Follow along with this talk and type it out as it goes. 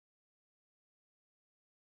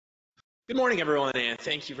Good morning, everyone, and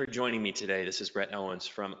thank you for joining me today. This is Brett Owens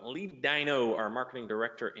from LeadDyno, our marketing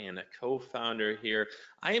director and co-founder here.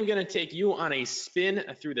 I am going to take you on a spin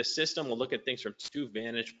through the system. We'll look at things from two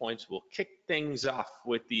vantage points. We'll kick things off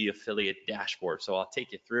with the affiliate dashboard. So I'll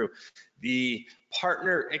take you through the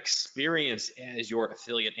partner experience as your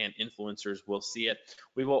affiliate and influencers will see it.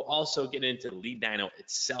 We will also get into LeadDyno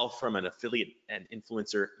itself from an affiliate and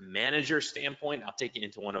influencer manager standpoint. I'll take you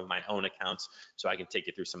into one of my own accounts so I can take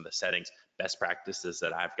you through some of the settings, best practices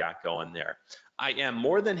that I've got going there. I am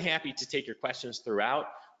more than happy to take your questions throughout.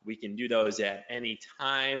 We can do those at any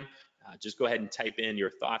time. Just go ahead and type in your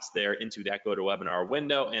thoughts there into that GoToWebinar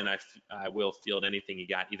window, and I will field anything you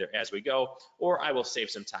got either as we go, or I will save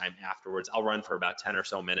some time afterwards. I'll run for about 10 or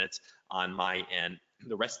so minutes on my end.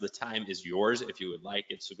 The rest of the time is yours if you would like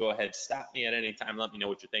it. So go ahead, stop me at any time. Let me know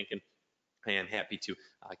what you're thinking. I am happy to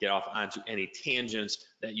get off onto any tangents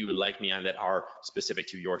that you would like me on that are specific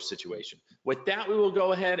to your situation. With that, we will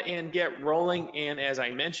go ahead and get rolling. And as I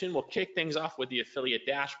mentioned, we'll kick things off with the affiliate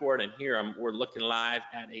dashboard. And here we're looking live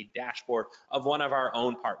at a dashboard of one of our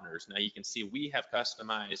own partners. Now you can see we have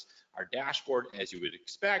customized our dashboard as you would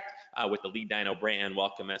expect with the LeadDyno brand,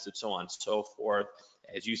 welcome message, so on and so forth.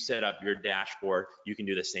 As you set up your dashboard, you can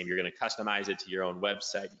do the same. You're going to customize it to your own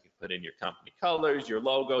website. You can put in your company colors, your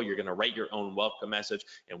logo. You're going to write your own welcome message,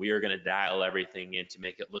 and we are going to dial everything in to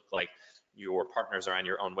make it look like your partners are on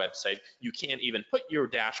your own website. You can't even put your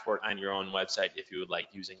dashboard on your own website if you would like,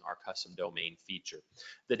 using our custom domain feature.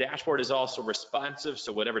 The dashboard is also responsive,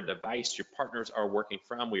 so whatever device your partners are working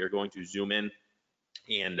from, we are going to zoom in,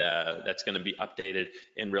 and that's going to be updated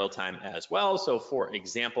in real time as well. So for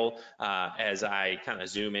example, as I kind of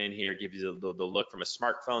zoom in here, give you the look from a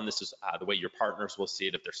smartphone, this is the way your partners will see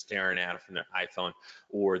it if they're staring at it from their iPhone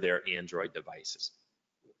or their Android devices.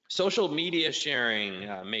 Social media sharing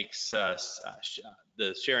makes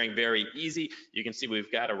the sharing very easy. You can see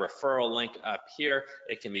we've got a referral link up here.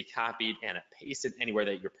 It can be copied and pasted anywhere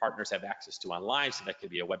that your partners have access to online. So that could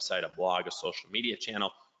be a website, a blog, a social media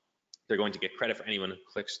channel. They're going to get credit for anyone who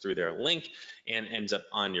clicks through their link and ends up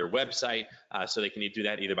on your website. So they can do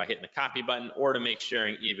that either by hitting the copy button, or to make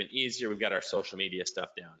sharing even easier, we've got our social media stuff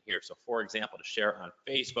down here. So for example, to share on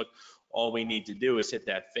Facebook, all we need to do is hit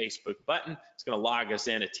that Facebook button. It's going to log us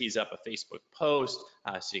in. It tees up a Facebook post,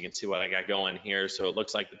 so you can see what I got going here. So it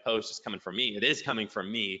looks like the post is coming from me. It is coming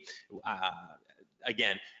from me.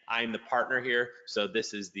 Again, I'm the partner here, so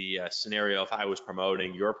this is the scenario if I was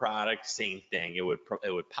promoting your product, same thing. It would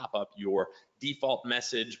pop up your default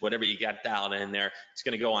message, whatever you got dialed in there. It's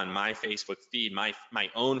going to go on my Facebook feed. My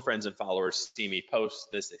own friends and followers see me post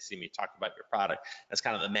this. They see me talk about your product. That's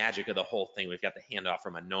kind of the magic of the whole thing. We've got the handoff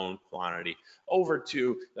from a known quantity over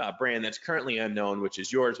to a brand that's currently unknown, which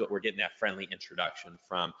is yours, but we're getting that friendly introduction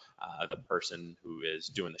from the person who is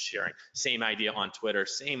doing the sharing. Same idea on Twitter,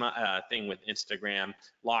 same thing with Instagram.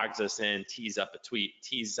 Logs us in, tees up a tweet,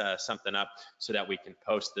 tees something up so that we can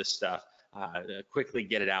post this stuff, quickly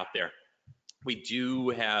get it out there. We do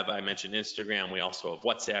have, I mentioned Instagram, we also have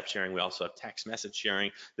WhatsApp sharing, we also have text message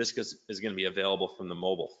sharing. This is going to be available from the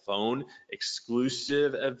mobile phone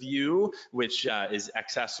exclusive view, which is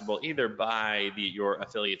accessible either by your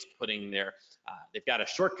affiliates putting their, they've got a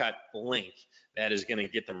shortcut link that is going to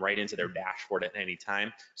get them right into their dashboard at any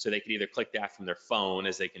time. So they can either click that from their phone,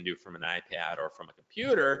 as they can do from an iPad or from a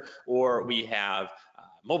computer, or we have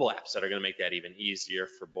mobile apps that are going to make that even easier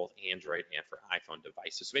for both Android and for iPhone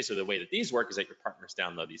devices. So basically the way that these work is that your partners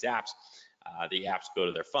download these apps, the apps go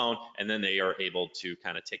to their phone, and then they are able to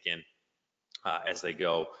kind of tick in as they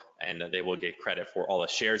go, and they will get credit for all the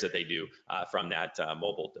shares that they do from that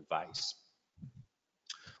mobile device.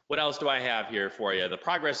 What else do I have here for you? The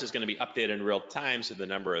progress is going to be updated in real time. So the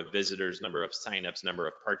number of visitors, number of signups, number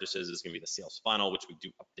of purchases is going to be the sales funnel, which we do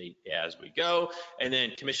update as we go. And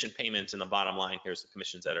then commission payments in the bottom line. Here's the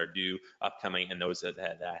commissions that are due, upcoming, and those that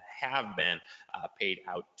have been paid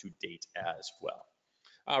out to date as well.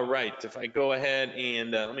 All right, if I go ahead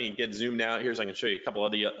and let me get zoomed out here so I can show you a couple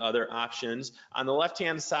of the other options. On the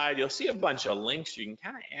left-hand side, you'll see a bunch of links. You can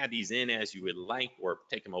kind of add these in as you would like, or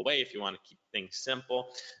take them away if you want to keep things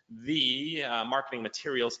simple. The marketing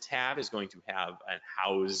materials tab is going to have and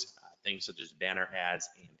house things such as banner ads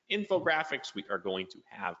and infographics. We are going to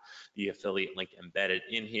have the affiliate link embedded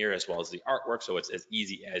in here, as well as the artwork, so it's as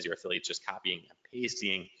easy as your affiliate just copying and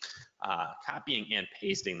pasting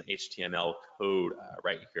the HTML code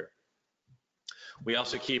right here. We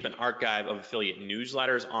also keep an archive of affiliate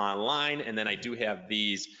newsletters online, and then I do have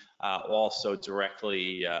these also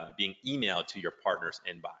directly being emailed to your partners'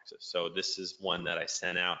 inboxes. So this is one that I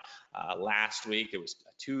sent out last week. It was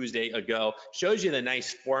a Tuesday ago. Shows you the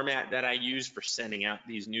nice format that I use for sending out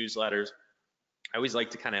these newsletters. I always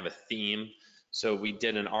like to kind of have a theme. So we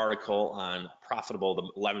did an article on the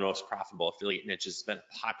 11 most profitable affiliate niches. It's been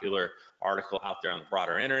a popular article out there on the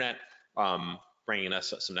broader internet, bringing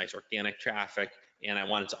us some nice organic traffic. And I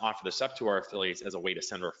wanted to offer this up to our affiliates as a way to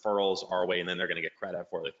send referrals our way, and then they're going to get credit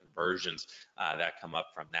for the conversions that come up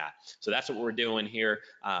from that. So that's what we're doing here.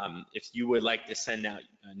 If you would like to send out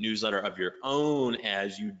a newsletter of your own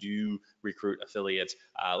as you do recruit affiliates,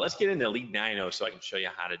 let's get into LeadDyno so I can show you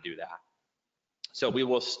how to do that. So we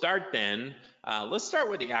will start then. Let's start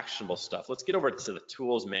with the actionable stuff. Let's get over to the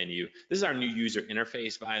tools menu. This is our new user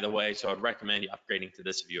interface, by the way, so I'd recommend you upgrading to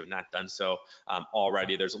this if you have not done so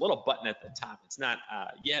already. There's a little button at the top. It's not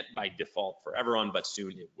yet by default for everyone, but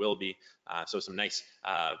soon it will be. So some nice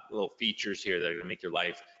little features here that are going to make your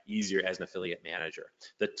life easier as an affiliate manager.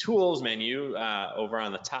 The tools menu over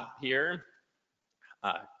on the top here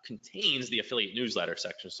contains the affiliate newsletter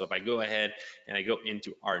section. So if I go ahead and I go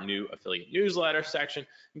into our new affiliate newsletter section,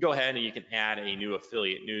 you go ahead and you can add a new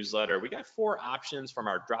affiliate newsletter. We got 4 options from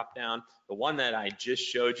our drop down. The one that I just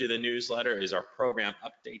showed you, the newsletter, is our program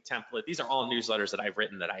update template. These are all newsletters that I've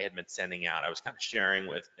written that I had been sending out. I was kind of sharing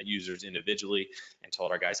with users individually and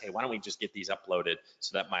told our guys, hey, why don't we just get these uploaded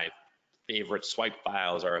so that my favorite swipe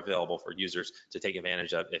files are available for users to take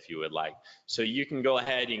advantage of if you would like. So you can go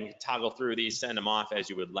ahead, you can toggle through these, send them off as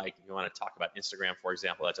you would like. If you want to talk about Instagram, for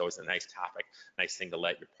example, that's always a nice topic, nice thing to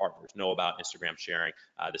let your partners know about Instagram sharing.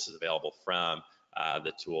 This is available from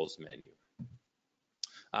the tools menu.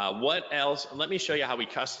 What else? Let me show you how we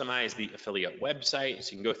customize the affiliate website.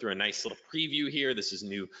 So you can go through a nice little preview here. This is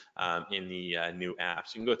new in the new app.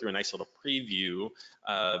 So you can go through a nice little preview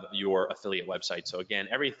of your affiliate website. So again,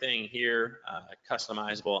 everything here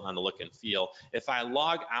customizable on the look and feel. If I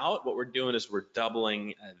log out, what we're doing is we're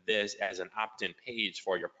doubling this as an opt-in page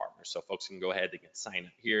for your partners. So folks can go ahead, they can sign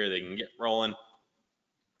up here, they can get rolling,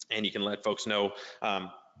 and you can let folks know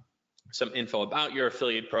some info about your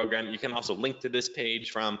affiliate program. You can also link to this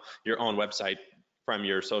page from your own website, from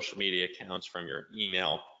your social media accounts, from your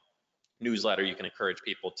email newsletter. You can encourage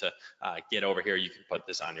people to get over here. You can put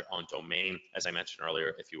this on your own domain, as I mentioned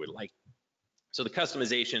earlier, if you would like. So the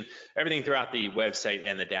customization, everything throughout the website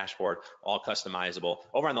and the dashboard, all customizable.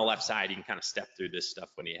 Over on the left side, you can kind of step through this stuff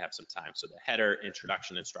when you have some time. So the header,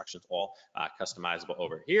 introduction, instructions, all customizable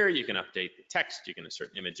over here. You can update the text, you can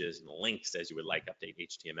insert images and links as you would like, update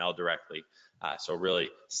HTML directly. So really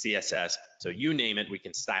CSS, so you name it, we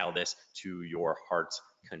can style this to your heart's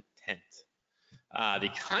content. The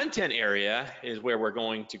content area is where we're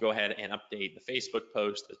going to go ahead and update the Facebook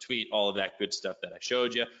post, the tweet, all of that good stuff that I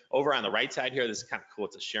showed you. Over on the right side here, this is kind of cool.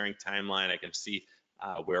 It's a sharing timeline. I can see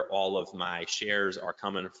where all of my shares are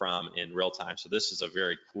coming from in real time. So this is a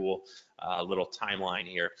very cool little timeline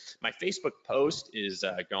here. My Facebook post is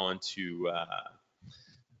going to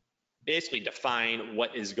basically define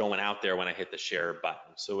what is going out there when I hit the share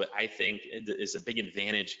button. So I think it is a big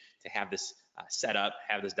advantage to have this set up,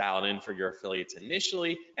 have this dialed in for your affiliates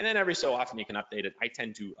initially, and then every so often you can update it. I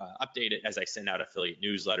tend to update it as I send out affiliate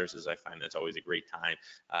newsletters, as I find that's always a great time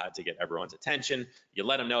to get everyone's attention. You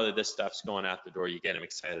let them know that this stuff's going out the door, you get them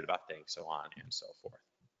excited about things, so on and so forth.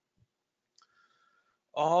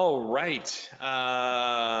 All right,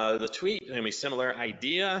 the tweet, I mean, similar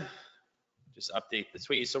idea. Just update the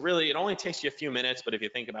tweet. So really, it only takes you a few minutes, but if you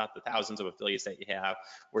think about the thousands of affiliates that you have,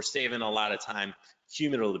 we're saving a lot of time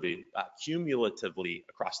cumulatively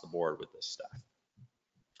across the board with this stuff.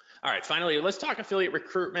 All right, finally, let's talk affiliate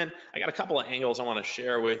recruitment. I got a couple of angles I want to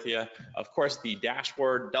share with you. Of course, the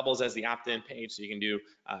dashboard doubles as the opt-in page, so you can do,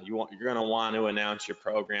 you're going to want to announce your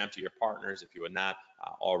program to your partners if you have not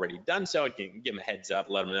already done so. You can give them a heads up,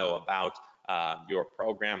 let them know about your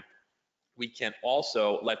program. We can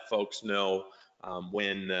also let folks know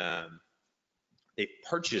when they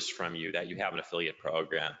purchase from you that you have an affiliate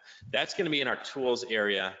program. That's going to be in our tools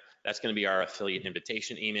area. That's going to be our affiliate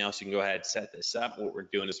invitation email. So you can go ahead and set this up. What we're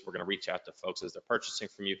doing is we're going to reach out to folks as they're purchasing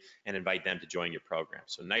from you and invite them to join your program.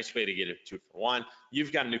 So nice way to get a 2-for-1.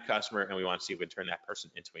 You've got a new customer and we want to see if we can turn that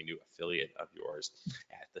person into a new affiliate of yours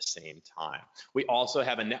at the same time. We also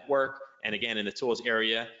have a network. And again, in the tools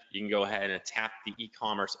area, you can go ahead and tap the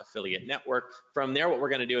e-commerce affiliate network. From there, what we're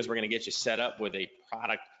going to do is we're going to get you set up with a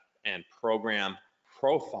product and program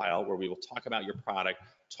profile where we will talk about your product,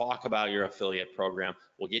 talk about your affiliate program.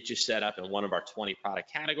 We'll get you set up in one of our 20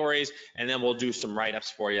 product categories, and then we'll do some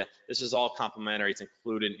write-ups for you. This is all complimentary. It's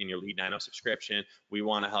included in your LeadDyno subscription. We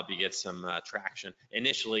want to help you get some traction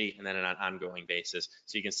initially and then on an ongoing basis.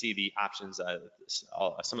 So you can see the options,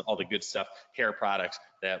 all the good stuff, hair products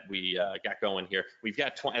that we got going here. We've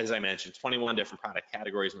got, as I mentioned, 21 different product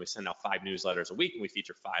categories, and we send out 5 newsletters a week, and we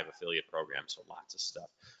feature 5 affiliate programs, so lots of stuff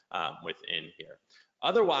within here.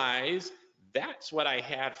 Otherwise, that's what I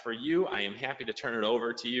had for you. I am happy to turn it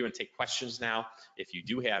over to you and take questions now. If you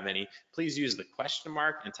do have any, please use the question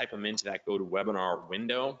mark and type them into that GoToWebinar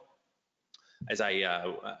window. As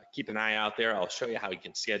I keep an eye out there, I'll show you how you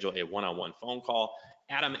can schedule a one-on-one phone call.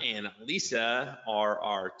 Adam and Lisa are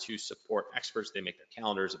our 2 support experts. They make their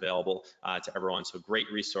calendars available to everyone. So great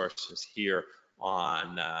resources here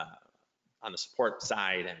on the support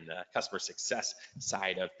side and the customer success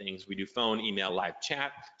side of things. We do phone, email, live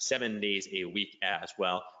chat, 7 days a week as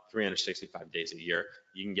well, 365 days a year.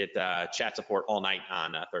 You can get chat support all night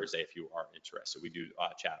on Thursday if you are interested. We do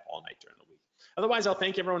chat all night during the week. Otherwise, I'll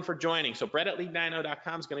thank everyone for joining. So Brett at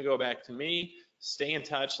LeadDyno.com is going to go back to me. Stay in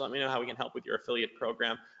touch. Let me know how we can help with your affiliate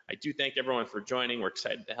program. I do thank everyone for joining. We're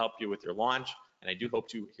excited to help you with your launch, and I do hope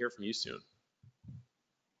to hear from you soon.